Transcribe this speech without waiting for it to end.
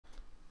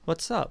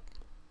What's up?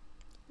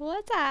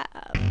 What's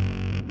up?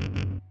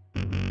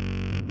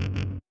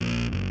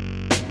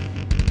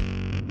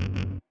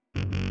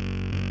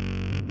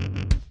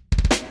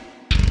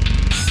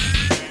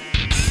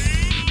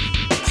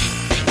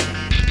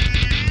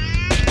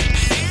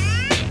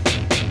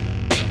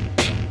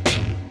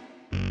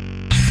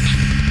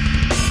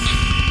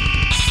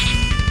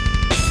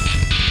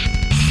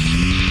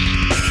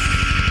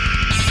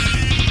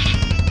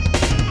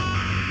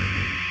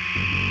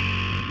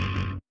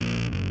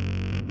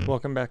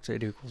 Welcome back to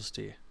 8 equals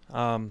D.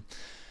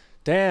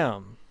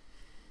 Damn.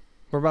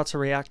 We're about to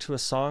react to a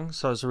song,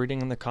 so I was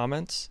reading in the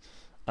comments.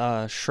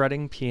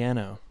 Shredding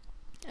piano.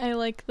 I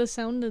like the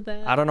sound of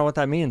that. I don't know what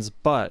that means,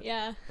 but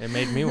Yeah. it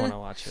made me want to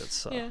watch it,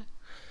 so. Yeah.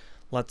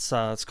 Let's,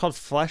 it's called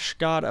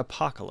FLESHGOD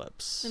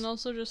Apocalypse. And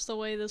also just the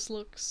way this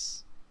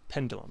looks.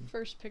 Pendulum.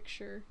 First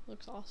picture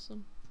looks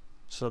awesome.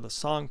 So the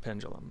song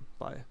Pendulum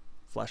by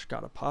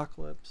FLESHGOD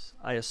Apocalypse,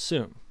 I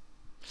assume.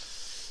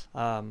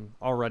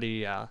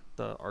 Already,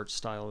 the art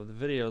style of the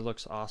video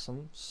looks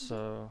awesome,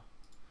 so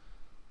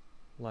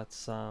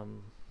let's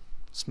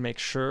make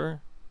sure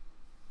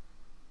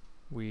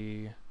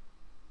we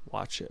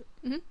watch it.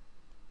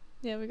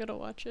 Yeah, we gotta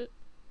watch it.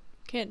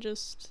 Can't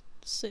just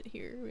sit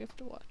here. We have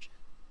to watch it.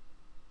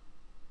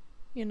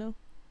 You know?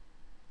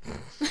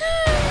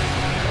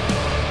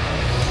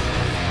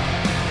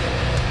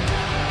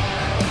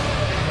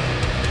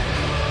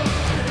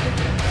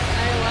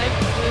 I like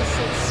this.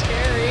 It's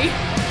scary.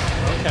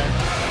 Okay.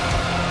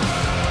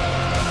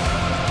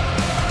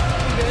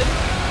 Good?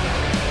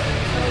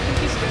 I think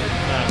he's good.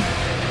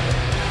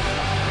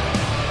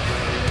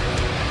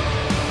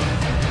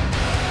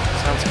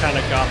 Sounds kind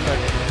of gothic.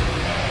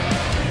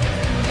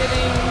 I'm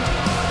getting...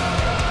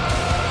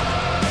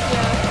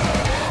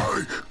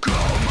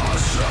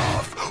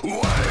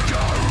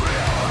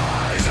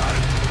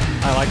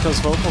 I like those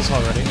vocals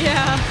already.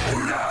 Yeah.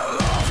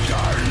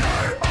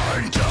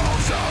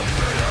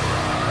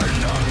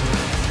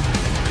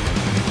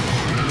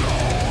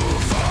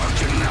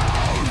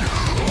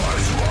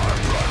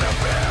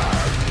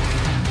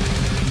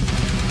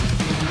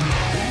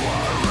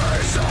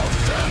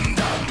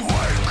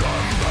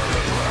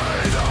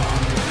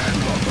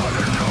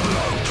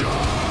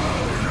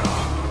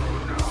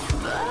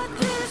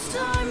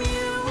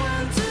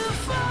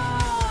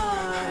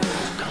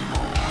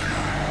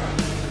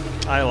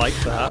 I like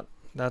that.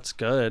 That's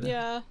good.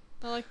 Yeah,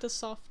 I like the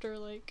softer,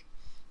 like,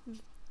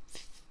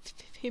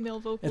 female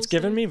vocals. It's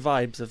giving me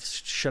vibes of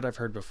shit I've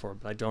heard before,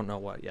 but I don't know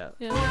what yet.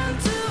 Yeah. I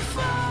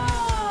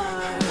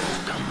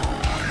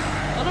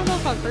don't know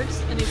if I've heard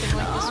anything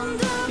like this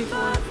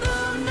before.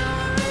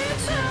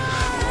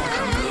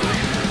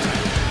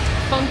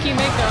 Funky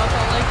makeup,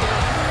 I like it.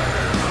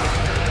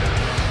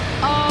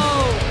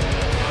 Oh!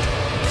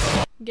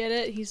 Get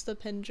it? He's the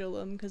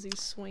pendulum because he's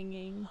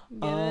swinging.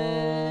 Get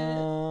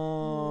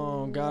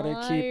Oh, it?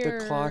 gotta keep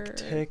the clock Liar.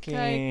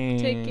 ticking.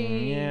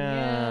 Ticking.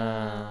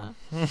 Yeah.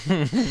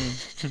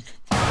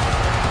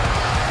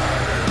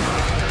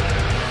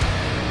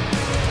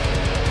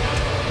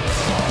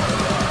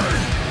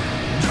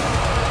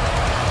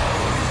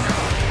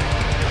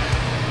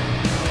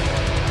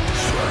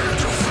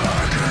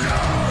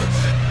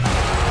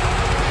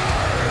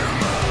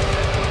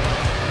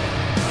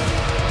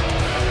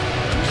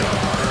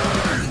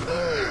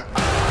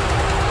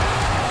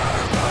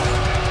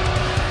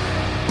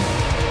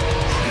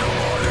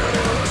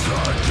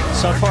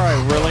 So far,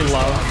 I really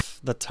love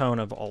the tone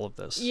of all of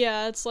this.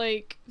 Yeah, it's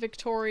like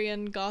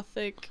Victorian,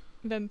 Gothic,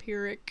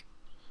 vampiric,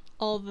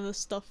 all of the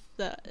stuff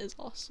that is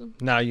awesome.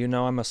 Now, you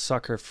know I'm a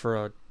sucker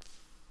for a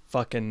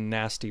fucking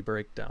nasty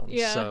breakdown.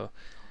 Yeah. So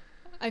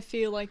I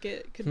feel like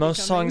it could most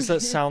be songs coming.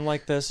 that sound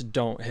like this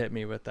don't hit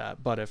me with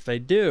that. But if they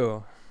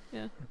do,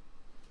 Yeah.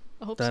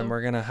 I hope then so.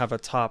 we're gonna have a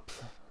top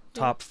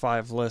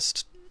 5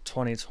 list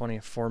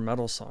 2024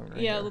 metal song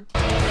right Yeah. here.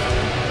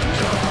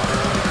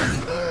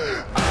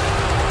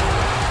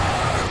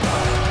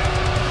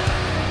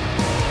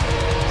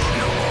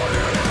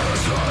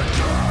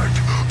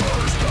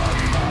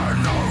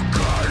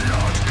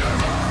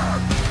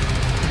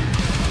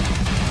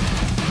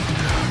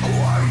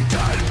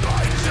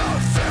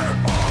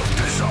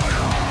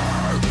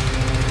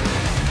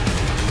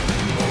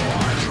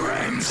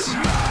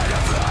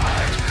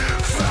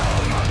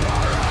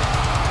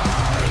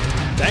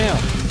 Damn.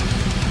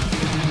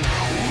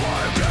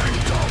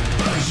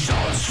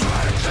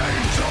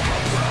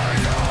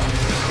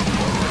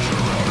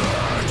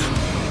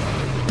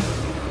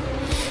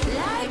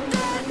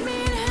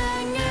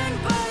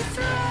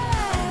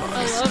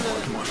 I love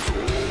it.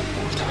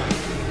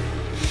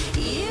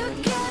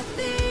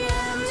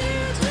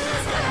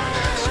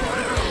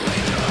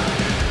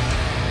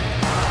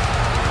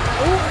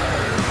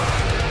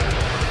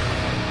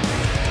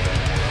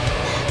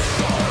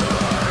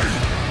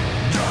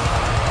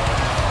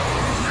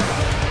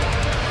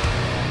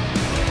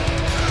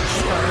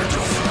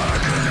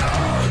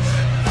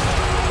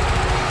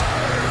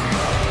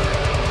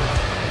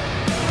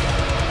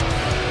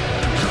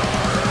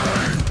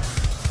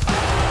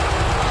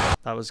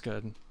 That was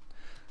good.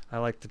 I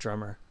like the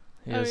drummer.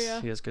 He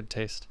he has good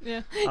taste.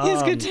 Yeah, he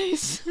has good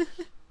taste.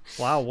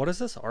 Wow, what is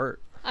this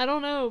art? I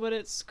don't know, but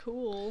it's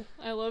cool.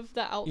 I love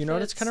the outfits. You know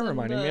what it's kind of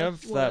reminding me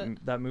of?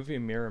 What? That movie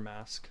Mirror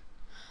Mask.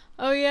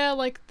 Oh yeah,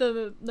 like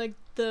the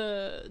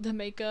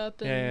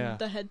makeup and Yeah.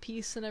 the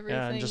headpiece and everything.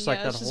 Yeah, and just like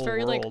that it's just whole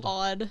very world. like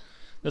odd.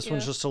 This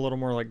one's just a little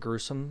more like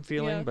gruesome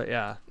feeling, Yeah. but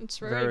yeah, It's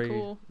very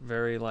cool.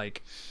 Very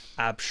like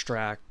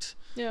abstract.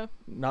 Yeah.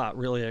 Not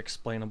really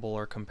explainable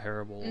or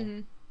comparable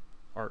Mm-hmm.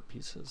 art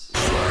pieces.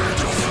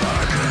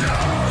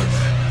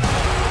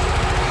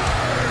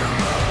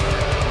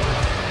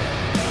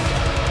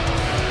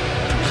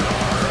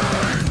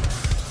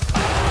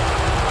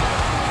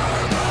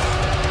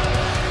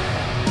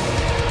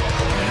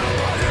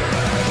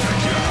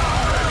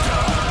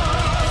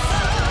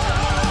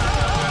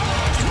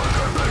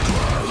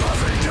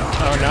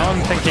 Oh, now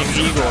I'm thinking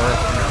Igor.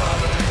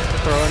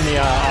 Throw in the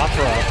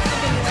opera.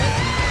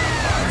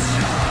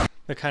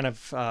 The kind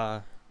of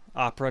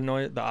opera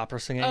noise, the opera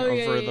singing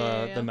over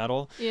the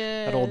metal.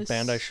 Yeah. That old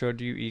band I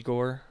showed you,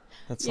 Igor.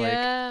 That's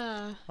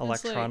like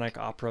electronic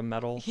opera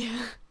metal.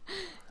 Yeah.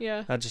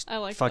 Yeah. That just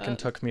like fucking that.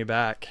 took me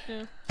back.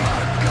 Yeah.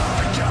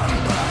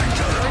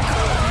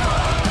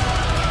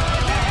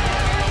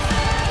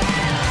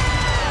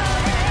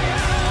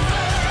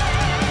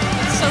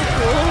 It's so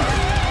cool.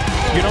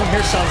 You don't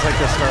hear sounds like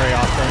this very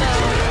often.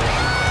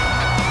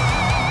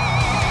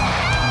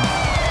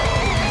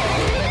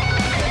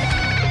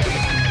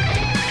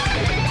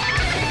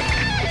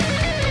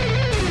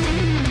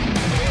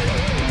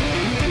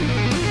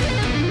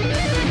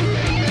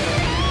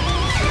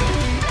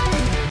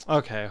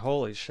 Okay,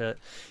 holy shit.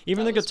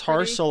 Even the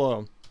guitar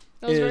solo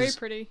was very is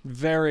pretty.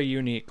 Very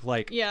unique.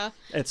 Like,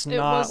 it's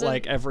not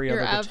like every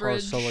other guitar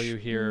solo you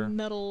hear.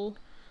 Metal.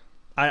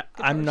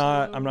 I'm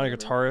not a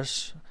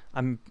guitarist.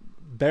 I'm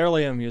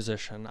barely a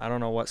musician. I don't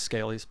know what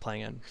scale he's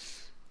playing in,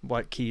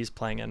 what key he's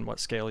playing in,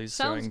 what scale he's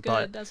sounds doing. Good.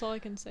 But that's all I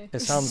can say.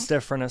 It sounds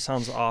different. It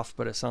sounds off,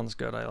 but it sounds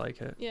good. I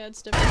like it. Yeah,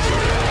 it's different.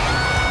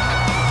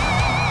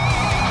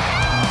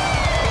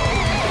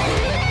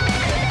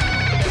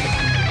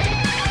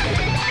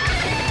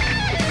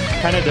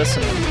 Kind of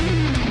dissonant.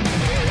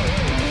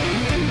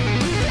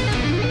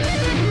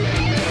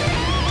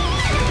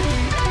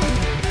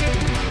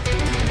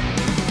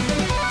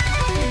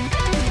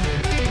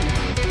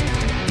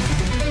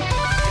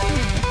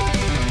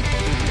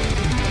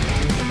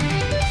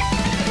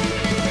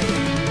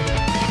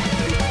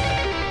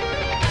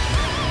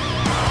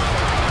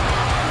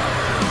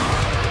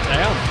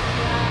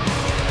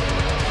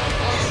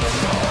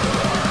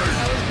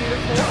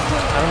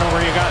 I don't know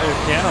where you got your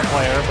piano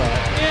player, but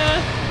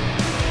yeah.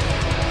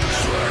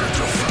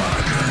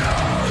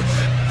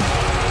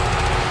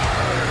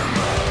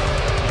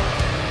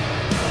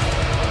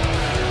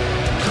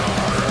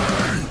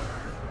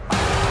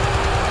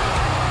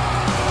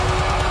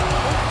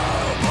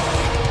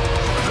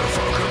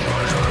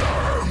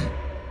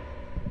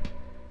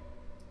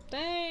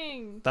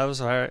 Dang. That was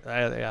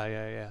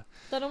yeah.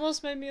 That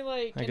almost made me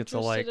like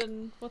interested to,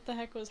 in what the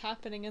heck was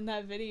happening in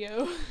that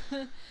video.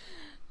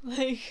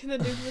 Like, the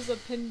dude was a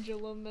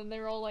pendulum, and they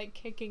were all, like,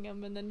 kicking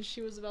him, and then she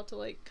was about to,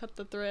 like, cut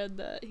the thread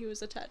that he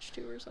was attached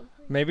to or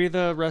something. Maybe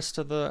the rest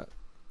of the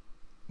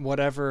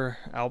whatever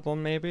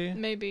album, maybe?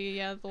 Maybe,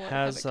 yeah, they'll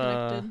have it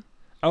connected.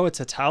 Oh, it's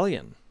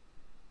Italian.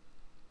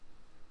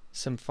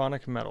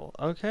 Symphonicmetal.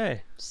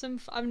 Okay.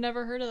 I've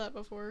never heard of that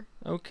before.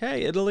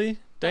 Okay, Italy.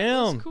 Damn.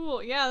 That was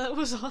cool. Yeah, that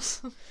was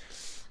awesome.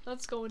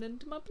 That's going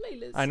into my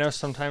playlist. I know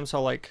sometimes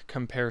I'll, like,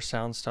 compare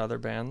sounds to other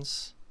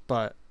bands,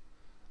 but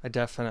I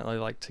definitely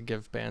like to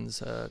give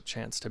bands a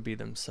chance to be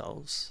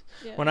themselves.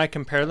 Yeah, when I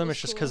compare them,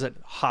 it's just because it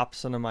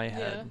hops into my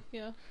head.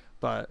 Yeah.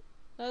 But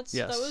that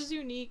was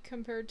unique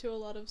compared to a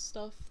lot of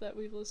stuff that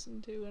we've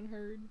listened to and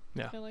heard.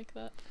 Yeah. I like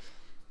that.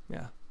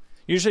 Yeah.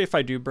 Usually if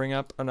I do bring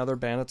up another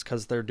band, it's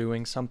because they're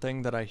doing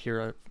something that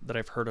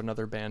I've heard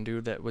another band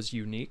do that was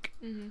unique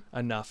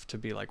enough to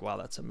be like, wow,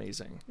 that's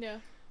amazing. Yeah.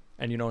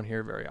 And you don't hear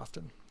it very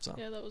often. So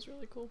yeah, that was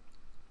really cool.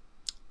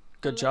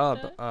 Good job.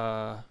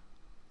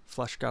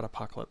 FLESHGOD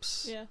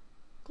Apocalypse. Yeah.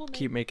 Cool name.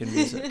 Keep making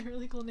music.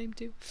 Really cool name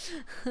too.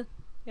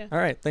 Yeah. All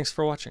right. Thanks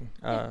for watching.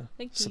 Thank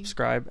you.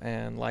 Subscribe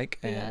and like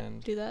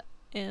and do that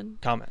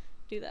and comment.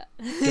 Do that.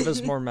 Give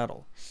us more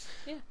metal.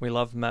 Yeah. We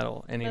love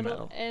metal. Any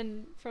metal.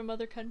 And from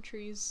other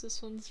countries.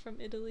 This one's from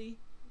Italy.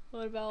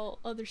 What about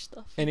other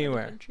stuff?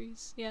 Anywhere. Other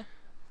countries. Yeah.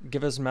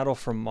 Give us metal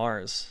from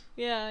Mars.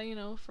 Yeah,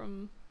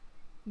 from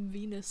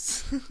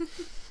Venus.